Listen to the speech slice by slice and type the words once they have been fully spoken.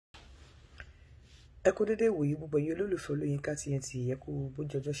Ẹ kú dédé ìwòyí gbogbo ẹ̀yin olólùfẹ́ Olóyinka TNT, ẹ kú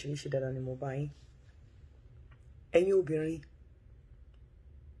bójú ọjọ́ ṣe dáadáa ni mo bá yín. Ẹ̀yin obìnrin,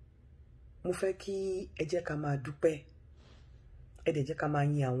 mo fẹ́ kí ẹ jẹ́ ká máa dúpẹ́, ẹ dẹ̀ jẹ́ ká máa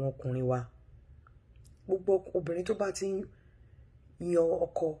yin àwọn ọkùnrin wa. Gbogbo obìnrin tó bá ti ń yan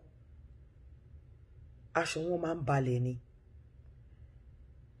ọkọ, aṣọ wọn máa ń balẹ̀ ni.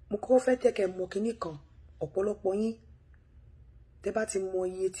 Mo kọ́ fẹ́ jẹ́ kẹ́ mọ̀ kinní kan, ọ̀pọ̀lọpọ̀ yín tẹ́ bá ti mọ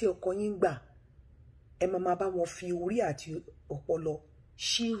iye tí ọkọ yín gbà, ẹ máa bá wọn fi orí àti ọpọlọ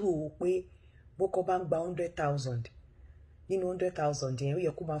ṣírò pé bọ́kọ bá ń gba 100,000 nínú 100,000 yẹn ó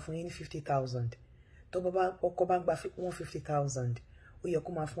yẹ kó máa fún yín ní 50,000. tó bá ọkọ bá ń gba 150,000 ó yẹ kó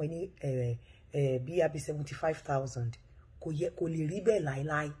máa fún yín ní bí àbí 75,000. kò lè rí bẹ́ẹ̀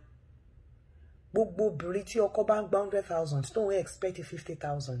láíláí. Gbogbo obìnrin tí ọkọ bá ń gba 100,000 tó ń expect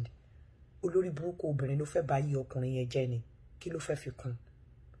 50,000, olórí burúkú obìnrin ló fẹ́ bá yí ọkùnrin yẹn jẹ́ ni. Kí ló fẹ́ fi kún?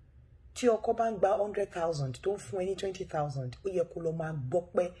 Tí ọkọ bá ń gba 100,000 tó ń fún ẹ ní 20,000, ó yẹ kó lọ máa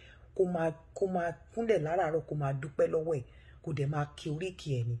gbọ́pẹ́, kó máa kúnlẹ̀ láràárọ̀, kó máa dúpẹ́ lọ́wọ́ ẹ̀, kó dẹ̀ máa kí oríkì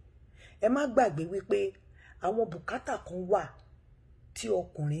ẹ̀ ni. Ẹ má gbàgbé wípé àwọn bùkátà kan wà tí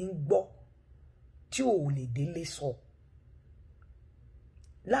ọkùnrin ń gbọ́ tí ò lè délé sọ.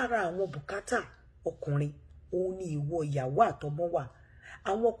 Lára àwọn bùkátà ọkùnrin òun ni ìwọ ìyàwó àtọmọ wà.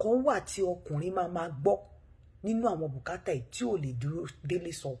 Àwọn kan wà tí ọkùnrin máa gbọ́ nínú àwọn bùkátà ẹ̀ tí ò lè dúró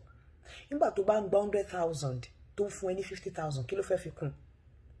délé sọ. Nígbà tó bá ń gba 100,000 tó ń fún ẹ ní 50,000, kí ló fẹ́ fi kún?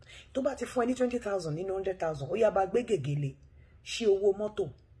 Tó bá ti fún ẹ ní 20,000 nínú 100,000, ó yá bá gbé gègéle, ṣe owó mọ́tò,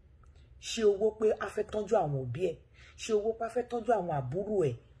 ṣe owó pé a fẹ́ tọ́jú àwọn òbí ẹ̀, ṣe owó pé a fẹ́ tọ́jú àwọn àbúrò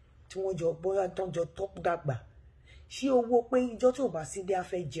ẹ̀ tí wọ́n jọ bóyá tọ́jọ́ tó dàgbà, ṣe owó pé ìjọ́ tí ò bá sí dé a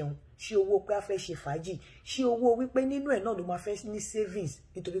fẹ́ jẹun, ṣe owó pé a fẹ́ ṣe fàájì, ṣe owó wípé nínú ẹ̀ náà ló máa fẹ́ ní savings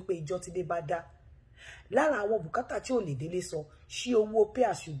nítorí pé ìjọ́ tí dé bá dá. Lára àwọn bùkátà tí ò lè délé sọ, ṣí owó pay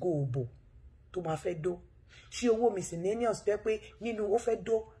as you go òbò tó máa fẹ́ dó, ṣí owó miscellaneous pé nínú ó fẹ́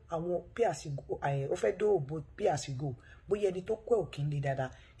dó àwọn pay as you go, ó fẹ́ dó òbò pay as you go, bóyá ẹni tó kọ́ òkín lè dáadáa,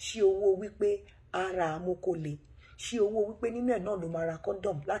 ṣí owó wípé ara amókòlè, ṣí owó wípé nínú ẹ̀ náà ló máa ra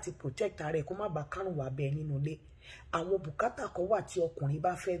condom láti protect ara ẹ̀ kó má bàa kárùn wá bẹ́ẹ̀ nínú ilé. Àwọn bùkátà kan wà tí ọkùnrin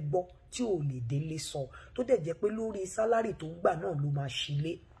bá fẹ́ gbọ́ tí ò lè délé sọ, tó dẹ̀ jẹ́ pé lórí sálárì tó ń gbà náà ló máa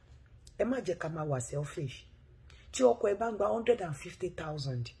ṣílé. Ẹ má jẹ́ ká máa wà selfish. Tí ọkọ ẹ bá ń gba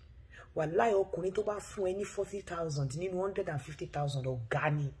 150,000, wàláhì ọkùnrin tó bá fún ẹ ní 40,000 nínú 150,000 ọ̀gá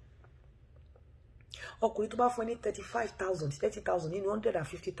ni. Ọkùnrin tó bá fún ẹ ní 35,000, 30,000 nínú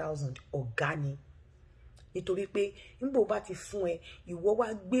 150,000 ọ̀gá ni. Nítorí pé nígbà bá ti fún ẹ, ìwọ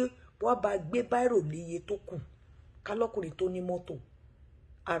wá bá gbé báírò léye tó kù. Kálọ́kùnrin tó ní mọ́tò,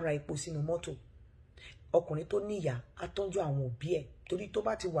 ara epo sínú mọ́tò. Ọkùnrin tó níyà á tọ́jú àwọn òbí ẹ̀, torí tó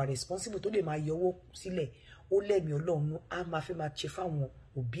bá ti wà responsible tó lè máa yọ owó sílẹ̀, ó lẹ́mìí Ọlọ́run á máa fẹ́ máa ṣe fáwọn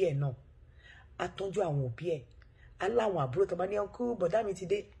òbí ẹ̀ náà. Á tọ́jú àwọn òbí ẹ̀. Aláwọn àbúrò tó bá ní ọkọ bọ̀dá mi ti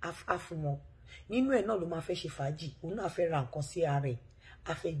dé, á fún wọn. Nínú ẹ̀ náà ló máa fẹ́ ṣe fàájì, òun náà fẹ́ ra nǹkan sí ara ẹ̀,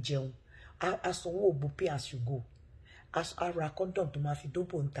 á fẹ́ jẹun, á sanwó òbò pay as you go, á ra condom tó máa fi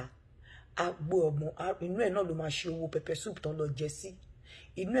dóbò ń ta, á gbé ọmọ, inú ẹ̀ náà ló máa ṣe owó pepper soup tó ń lọ jẹ sí.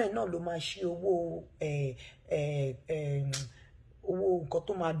 Inú ẹ̀ náà ló máa ṣe owó nǹkan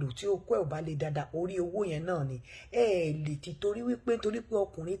tó máa lò tí ó kọ́ ẹ̀ ò bá lè dáadáa, orí owó yẹn náà ni. Lè ti torí pé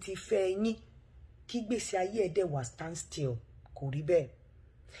ọkùnrin ti fẹ́ yín kí gbèsè ayé ẹ̀ dẹ̀ wà stand still, kò rí bẹ́ẹ̀.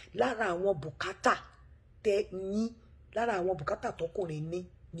 Lára àwọn bùkátà lára àwọn bùkátà tọkùnrin ní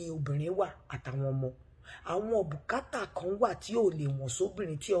ni obìnrin wà àtàwọn ọmọ. Àwọn bùkátà kan wà tí ò lè wọ̀n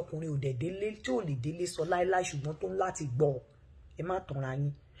sóbìnrin tí ọkùnrin ò dẹ̀ délé, tí ò lè délé sọ láíláí, ṣùgbọ́n tó ń láti gbọ́. Ẹ má tanra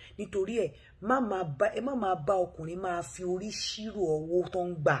yín. Nítorí ẹ má máa bá ọkùnrin máa fi orí ṣírò owó tó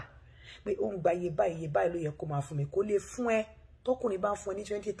ń gbà pé ó ń gba iye báyìí ló yẹ kó máa fún mi. Kó lè fún ẹ. Tọkùnrin bá fún ẹ ní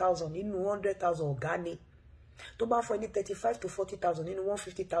 20,000 nínú 100,000 ọ̀gá ni. Tó bá fún ẹ ní 35 to 40,000 nínú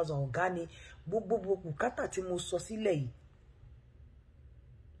 150,000 ọ̀gá ni. Gbogbo bùkátà tí mo sọ sílẹ̀ yìí,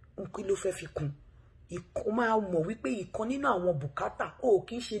 kí ló fẹ́ fi kún? Ó máa mọ̀ wípé ìkan nínú àwọn bùkátà ó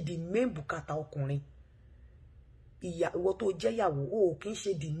kì í ṣe the main bùkátà ọkùnrin. Ìwọ tó jẹ́ ìyàwó ó kì í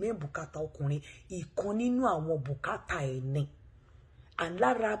ṣe the main bùkátà ọkùnrin. Ìkan nínú àwọn bùkátà ẹ̀ ni.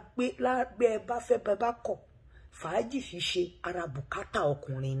 Lára pé ẹ bá fẹ́ bẹ bá kọ̀, fàájì ṣíṣe ara bùkátà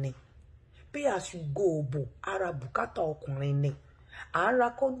ọkùnrin ni. Pay as you go òbò ara bùkátà ọkùnrin ni. À ń ra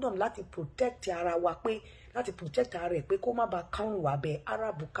condom láti protect ara wa láti protect ara ẹ̀ pé kó má bàa kárùn wá bẹ́ẹ̀,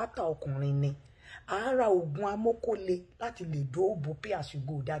 ara bùkátà ọkùnrin ni. À ń ra oògùn amókòlè láti lè dó òbò pay as you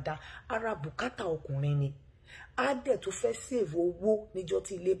go dáadáa, ara bùkátà ọkùnrin ni. Á dẹ̀ tó fẹ́ save owó níjọ́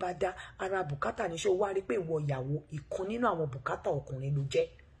tí ilé bá dá, ara bùkátà níṣẹ́ wá rí pé ìwọ ìyàwó ìkan nínú àwọn bùkátà ọkùnrin ló jẹ́.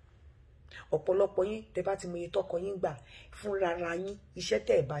 ọ̀pọ̀lọpọ̀ yín tẹ́ bá ti mọ iye tọkọ yín gbà fúnra ra yín iṣẹ́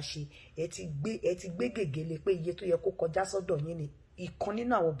tẹ́ ẹ bá ṣe ẹ ti gbé gègéle pé iye tó yẹ kó kọjá sọ́dọ̀ yín ni ìkan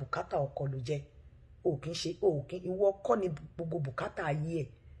nínú àwọn bùkátà ọkọ ló jẹ́ ìwọ kọ́ ni gbogbo bùkátà ayé ẹ̀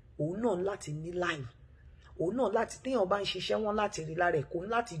òun náà láti ní láì òun náà láti téèyàn bá ń ṣiṣẹ́ wọn láti rí lára ẹ̀ kó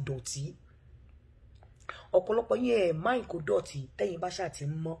láti dọ̀tí ọ̀pọ̀lọpọ̀ yín ẹ̀ máìn kó dọ̀tí tẹ́yìn bá ṣáà ti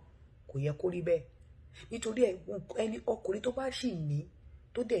ń mọ́ kò yẹ kó rí bẹ́ẹ̀ nítorí ẹni ọkùnrin tó bá sì ní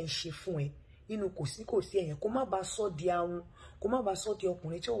tó dẹ̀ ń ṣe fún ẹ nínú kò sí ẹ̀yẹn kó má bàa sọ di ahun kó má bàa sọ di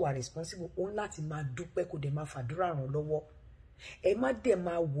ọkùnrin tí ó wà responsible òun láti máa dúpẹ́ kó dẹ̀ máa fàdúrà ràn lọ́wọ́ ẹ má dẹ̀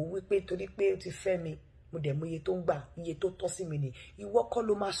máa wò wípé torí pé ó ti fẹ́ mi mo dẹ̀ mọ iye tó ń gbà iye tó tọ́ sí mi ni ìwọ kọ́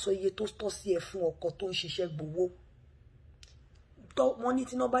ló máa sọ iye tó tọ́ sí ẹ fún ọkọ tó ń ṣiṣẹ́ gbowó wọ́n ní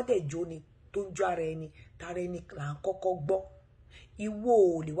tí iná bá dẹ̀ jó ni tó ń jó ara ẹni tara ẹni là ń kọ́kọ́ gbọ́ ìwọ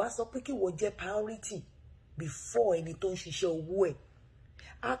ò lè wá sọ pé kí ìwọ jẹ́ priority before ẹni tó ń ṣiṣẹ́ owó ẹ̀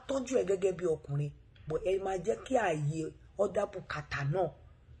á tọ́jú ẹ gẹ́gẹ́ bí ọkùnrin bọ̀ ẹ máa jẹ́ kí ààyè ọ̀dà bùkátà náà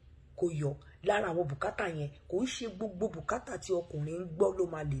kó yọ lára àwọn bùkátà yẹn kò ń ṣe gbogbo bùkátà tí ọkùnrin ń gbọ́ ló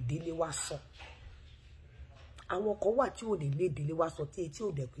máa lè délé wá sọ àwọn kan wà tí ò lè lé délé wá sọ tí etí ò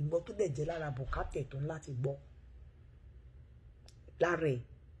dẹ̀ kí n gbọ́ tó dẹ̀ jẹ́ lára bùkátà tó ń láti gbọ́ lára ẹ̀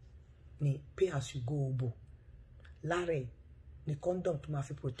ni pay as you go obo lára ẹ̀ ni condom tó máa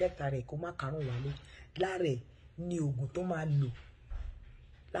fi protect ara ẹ̀ kó má karùn wálé lára ẹ̀ ni oògùn tó máa lò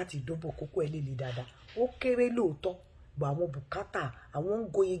láti dóbò kókó ẹ̀ lè le dáadáa ó kéré lóòótọ́ bọ̀ àwọn bùkátà àwọn ń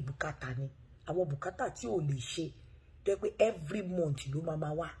goyè bùkátà ni àwọn bùkátà tí ò lè ṣe tó yẹ pé every month ló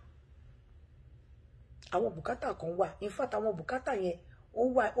máa wá àwọn bùkátà kan wà in fact àwọn bùkátà yẹn ó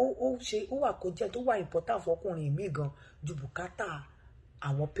wà kó jẹ́ tó wà important fọkùnrin mi gan ju bùkátà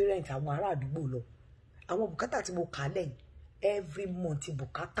àwọn parent àwọn ará àdúgbò lọ àwọn bùkátà tí mo kà lẹ́yìn every month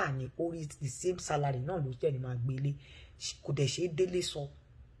bùkátà ni orí the same salary náà ló jẹ́ ni máa gbélé kò dẹ̀ ṣe é délé sọ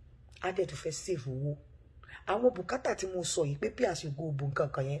á dẹ̀ tó fẹ́ save owó àwọn bùkátà tí mo sọ yìí pé pay as you go bo nǹkan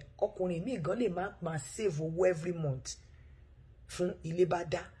kan yẹn ọkùnrin mi gan lè máa save owó every month fún ilé bá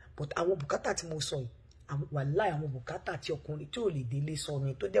dá but àwọn bùkátà tí mo sọ yìí wàláì àwọn bùkátà tí ọkùnrin tí ò lè délé sọ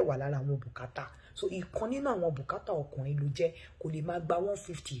ni tó dẹ̀ wà lára àwọn bùkátà so ìkan nínú àwọn bùkátà ọkùnrin ló jẹ́ kò lè máa gba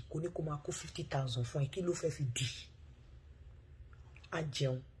 150 kò ní kó máa kó 50,000 fún ẹ kí ló fẹ́ fi dì á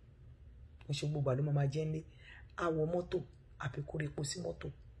jẹun mo ṣe gbogbo àlọ́ máa jẹ́ nílé àwọ̀ mọ́tò àbí kó repo sí mọ́tò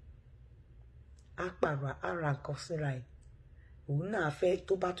á pààrọ̀ ara nǹkan síra ẹ̀ òun náà fẹ́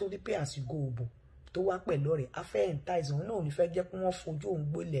tó bá tó rí pé àsìkò òbò tó wá pẹ̀lú rẹ̀ á fẹ́ entice òun náà ò ní fẹ́ jẹ́ kí wọ́n fojú òun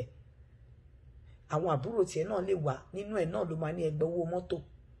gbólẹ̀ àwọn àbúrò tiẹ̀ náà lè wà nínú ẹ̀ náà ló máa ní ẹgbẹ́ owó mọ́tò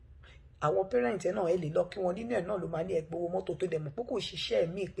àwọn parent ẹ̀ náà ẹ lè lọ kí wọn nínú ẹ̀ náà ló máa ní ẹgbẹ́ owó mọ́tò tó dẹ̀ mọ̀ pé kò ṣiṣẹ́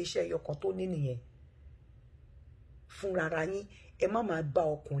ẹ̀mí ìpèsè ẹyọkan tó ní nìyẹn fúnra ra yín ẹ má máa bá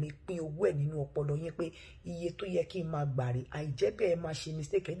ọkùnrin pín owó ẹ̀ nínú ọpọlọ yín pé iye tó yẹ kí n máa gbàre àìjẹ́ bẹ́ẹ̀ ẹ máa ṣe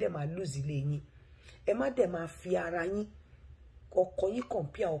mistake ẹ dẹ̀ máa lose ilé yín ẹ má dẹ̀ máa fi ara yín ọkọ yín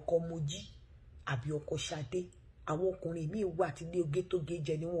compare ọkọ Mojí àbí ọkọ Ṣadé àwọn ọkùnrin míì wà tí ilé oge tó gé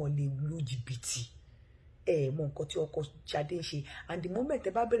jẹ ni wọn lè lu jìbìtì mọ nǹkan tí ọkọ Ṣadé ń ṣe and the moment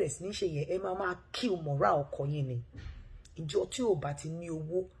ẹ bá bẹ̀rẹ̀ sí ní ṣe yẹn ẹ máa kill moral ọkọ yín ni ìjọ tí ò bá ti ní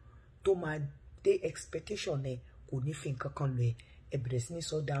owó tó máa dé expectation ẹ kò ní fi nǹkan kan lọ ẹ bẹ̀rẹ̀ sí ní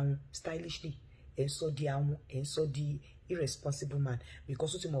sọ dáhùn stylishly ẹ ń sọ di àwọn ẹ ń sọ di irresponsible man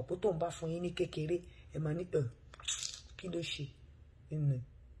because ó ti mọ̀ pé tóun bá fún yín ní kékeré ẹ máa ní kí ló ṣe nínú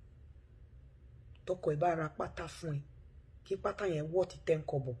tọkọ ẹ bá ra pátá fún ẹ kí pátá yẹn wọ́ ti 10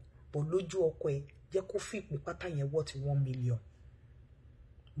 kọ́bọ̀ bọ̀ lójú ọkọ ẹ jẹ́ kó fi ìpè pátá yẹn wọ́ ti 1 million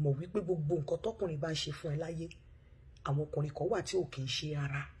mọ̀ wípé gbogbo nǹkan tọkùnrin bá ń ṣe fún ẹ láyé àwọn ọkùnrin kan wà tí ò kì í ṣe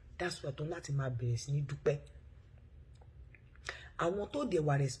ara that's why tó láti máa bẹ̀rẹ̀ sí ní dúpẹ́ àwọn tó dẹ̀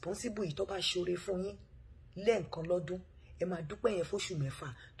wà responsible yìí tó bá ṣoore fún yín lẹ́ẹ̀kan lọ́dún ẹ máa dúpẹ́ yẹn fóṣù mẹ́fà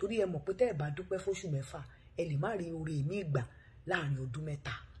torí ẹ mọ̀ pé tẹ́ ẹ bá dúpẹ́ fóṣù mẹ́fà ẹ lè má rí oore mi ìgbà láàrin ọdún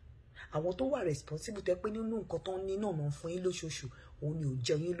mẹ́ta àwọn tó wà responsible tẹ́ pé nínú nǹkan tó ń ní náà máa ń fún yín lóṣooṣù òun ni ò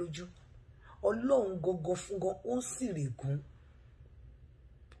jẹ yín lójú ọlọ́run gangan fún gan ó ń sì règùn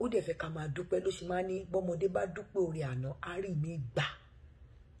ó dẹ̀ fẹ́ ká máa dúpẹ́ ló ṣe máa ní bọ́mọdé bá dúpẹ́ oore àná á rí mi gbà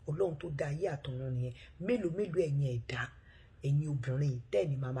ọlọ́run tó dá ayé àtọ̀run nìyẹn mélòó mélòó ẹ̀yin ẹ̀dá ẹ̀yin obìnrin tẹ́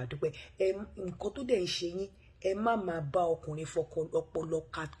ní máa dúpẹ́ nǹkan tó dẹ̀ ń ṣe yín ẹ má máa bá ọkùnrin ọpọlọ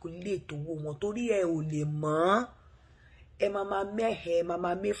calculate owó wọn torí ẹ ò lè mọ̀ ẹ máa mẹ́hẹ̀ ẹ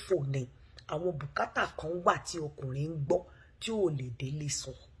máa mẹ́fò ní àwọn bùkátà kan wà tí ọkùnrin ń gbọ́ tí ò lè délé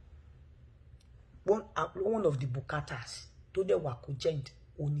sọ one of the bukatas tó dẹ̀ wà kó jẹ́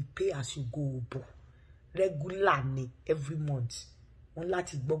òní pay as you go bò regular ni every month wọ́n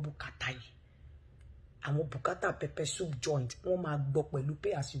láti gbọ́ bùkátà yìí àwọn bùkátà pepper soup joint wọ́n máa gbọ́ pẹ̀lú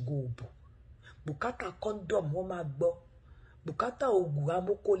pay as you go bò bùkátà condom wọ́n máa gbọ́ bùkátà ògùn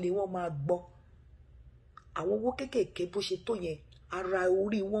amókólé wọ́n máa gbọ́. Àwọn owó kéékèèké bó ṣe tó yẹn ara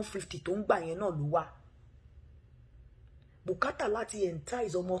orí 150 tó ń gbà yẹn náà ló wà. Bùkátà láti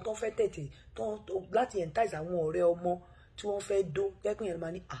entice ọmọ tó fẹ́ tètè láti entice àwọn ọ̀rẹ́ ọmọ tí wọ́n fẹ́ dó jẹ́pẹ́ yẹn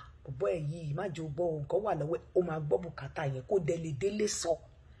máa ní bọ̀bọ́ ẹ̀ yìí má jẹ́ gbọ́ nǹkan wà lọ́wọ́ ó máa gbọ́ bùkátà yẹn kó délé sọ.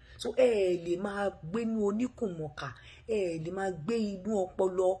 So lè máa gbénú oníkùnmọ̀kà lè máa gbé inú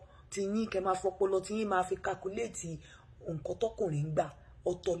ọpọlọ tí yín kẹ́ máa fọpọlọ tí yín máa fi calculate nǹkan tọkùnrin gbà.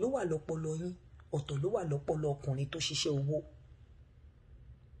 Ọ̀tọ̀ ló wà lọ́pọlọ yín, ọ̀tọ̀ ló wà lọ́pọlọ ọkùnrin tó ṣiṣẹ́ owó.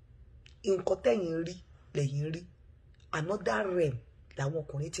 Nǹkan tẹ́yin rí lẹ́yìn rí, another realm làwọn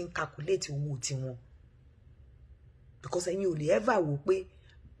ọkùnrin ti ń calculate owó tiwọn. Because ẹ̀yin ò lè ever wò pé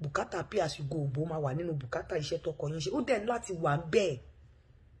bùkátà pay as you go bó máa wà nínú bùkátà iṣẹ́ tọkọ yín ṣe. Ó dẹ̀ láti wà bẹ́ẹ̀.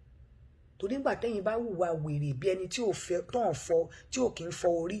 Torí nígbà tẹ́yin bá hùwà wèrè bí ẹni tí ò fẹ́ tán fọ tí ò kí ń fọ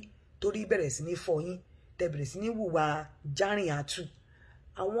orí torí bẹ̀rẹ̀ sí ní fọ yín tẹ́ bẹ̀rẹ̀ sí ní hùwà járìn àtù.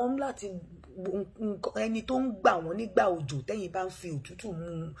 Àwọn láti ẹni tó ń gbà wọ́n nígbà òjò tẹ́yin bá ń fi òtútù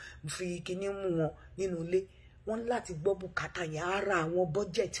fi kíní mú wọn nínú ilé wọ́n láti gbọ́ bùkátà yẹn. Ara àwọn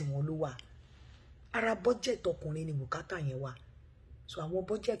bọ́jẹ̀tì wọn ló wà. Ara bọ́jẹ̀tì ọkùnrin ni bùkátà yẹn wà. So àwọn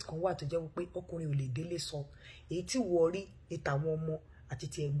bọ́jẹ̀tì kan wà tó jẹ́ wípé ọkùnrin ò lè délé sọ. Èyí tí wọ́n rí ní tàwọn ọmọ àti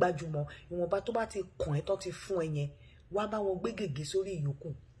tiẹ̀ gbájúmọ̀ ìwọ̀nba tó bá ti kàn ẹ́ tó ti fún ẹ yẹn wá bá wọn gbé gègé sórí ìyókù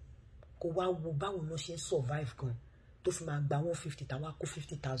kó wá wo báwo ló ṣe ń survive gan tó fi máa gba 150 tàwa kó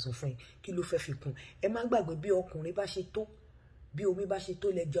 50,000 fún ẹ kí ló fẹ́ fi kún. Ẹ má gbàgbé bí ọkùnrin bá ṣe tó bí omi bá ṣe tó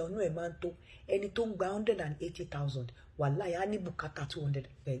lẹ́jà ọ̀nà ẹ̀ máa ń tó. Ẹni tó ń gba 180,000 wàláhì á ní bùkátà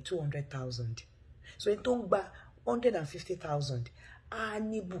 200,000. So ẹni tó ń gba 150,000 á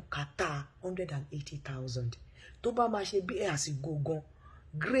ní bùkátà 180,000. Tó bá máa ṣe bí àsìkò gan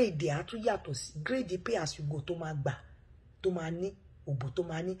grade á tún yàtọ̀ sí grade pay as you go tó máa gbà tó máa ní òbò tó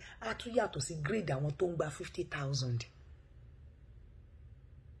máa ní á tún yàtọ̀ sí grade àwọn tó ń gba 50,000.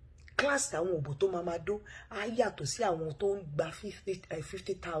 Class àwọn òbò tó máa dó á yàtọ̀ sí àwọn tó ń gba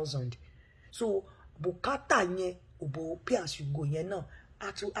 50,000. So bùkátà yẹn òbò pay as you go yẹn náà á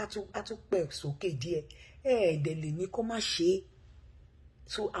tún pẹ̀ sókè díẹ̀. Ẹ̀ẹ́dẹ̀ lè ní kó má ṣe é.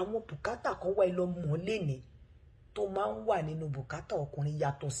 So àwọn bùkátà kan wà lọ mọ́ lẹ́ni tó máa ń wà nínú bùkátà ọkùnrin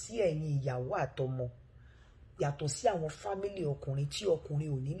yàtọ̀ sí ẹ̀yin ìyàwó àtọmọ yàtọ̀ sí àwọn fámílì ọkùnrin tí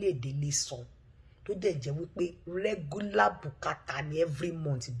ọkùnrin ò ní lè délé san tó dẹ̀ jẹ́ wípé regular bùkátà ní every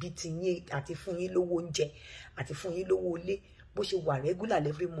month bí ti yín àti fún yín lówó oúnjẹ àti fún yín lówó ilé bó ṣe wà regular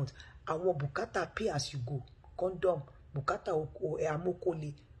every month. Àwọn bùkátà pay as you go condom bùkátà amókólé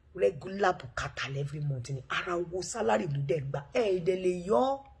regular bùkátà every month ni ara owó sálárì ló dẹ̀ gbà. Ẹ̀ẹ́dẹ̀ lè yọ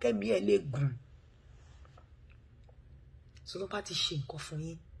kẹ́mi ẹ̀ lè gùn. So tó bá ti ṣe nǹkan fún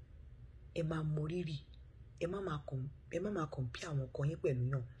yín ẹ máa mọ rírì ẹ má máa compare àwọn ọkọ yín pẹ̀lú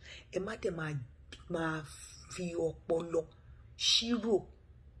yàn. Ẹ má dẹ̀ máa fi ọpọlọ ṣírò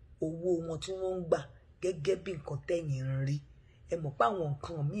owó wọn tí wọ́n ń gbà gẹ́gẹ́ bí nǹkan tẹ́yin ń rí. Ẹ mọ̀ pé àwọn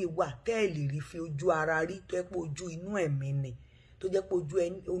nǹkan míì wà tẹ́ ẹ lè rí fi ojú ara rí tó jẹ́ pé ojú inú ẹ̀mí ni tó jẹ́ pé ojú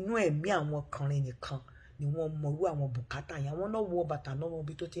inú ẹ̀mí àwọn ọkùnrin nìkan ni wọ́n mọrú àwọn bùkátà yẹn. Àwọn náà wọ bàtà náà wọn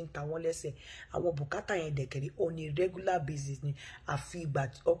bí tó ti ń ta wọ́n lẹ́sẹ̀. Àwọn bùkátà yẹn dẹ̀kẹ̀rẹ̀ on a regular basis ni àfi ìgbà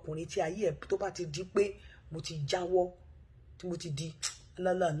ọkùnrin tí ayé ẹ̀ tó bá ti di pé mo ti jáwọ́ tí mo ti di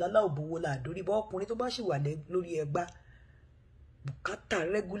lálá òbówó làdórí bọ́ ọkùnrin tó bá sì wà lórí ẹgbá bùkátà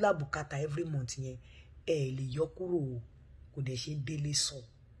regular bùkátà every month yẹn lè yọ kúrò kò dẹ̀ ṣe délé sọ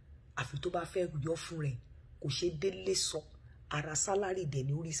àfi tó bá fẹ́ yọ fún rẹ̀ kò ṣe délé sọ ara sálárì dẹ̀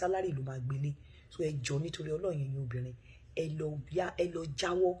ní orí sálárì ló máa gbélé. So ẹ jọ nítorí Ọlọ́run yẹn obìnrin ẹ lọ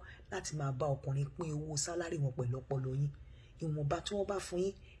jáwọ́ láti máa bá ọkùnrin pín owó sálárì wọn pẹ̀lú ọpọlọ yín. Ìwọ̀nba tí wọ́n bá fún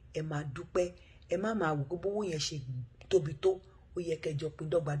yín ẹ máa dúpẹ́. Ẹ má máa wò pé bówó yẹn ṣe tóbi tó ó yẹ kẹjọ pín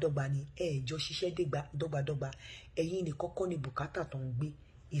dọ́gbadọ́gba ni. Jọ ṣiṣẹ́ dọ́gbadọ́gba. Ẹ̀yin ní kọ́kọ́ ni bùkátà tó ń gbé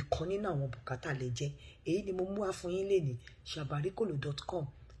ìkan nínú àwọn bùkátà lẹ jẹ́. Èyí ni mo mú wá fún yín lénìí shabarikolo.com.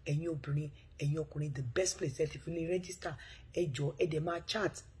 Ẹ̀yin obìnrin ẹ̀yin ọkùnrin the best place ẹ ti fi lè register. Ẹ jọ ẹ dẹ̀ máa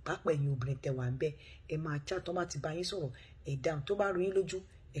chat pápá ẹ̀yin obìnrin tẹ́ wà ń bẹ̀ ẹ máa chat tó má ti bá yín sọ̀rọ̀ ẹ dáhùn tó bá rú yín lójú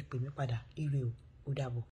ẹ pè mí padà. Ire o ó dàbọ̀.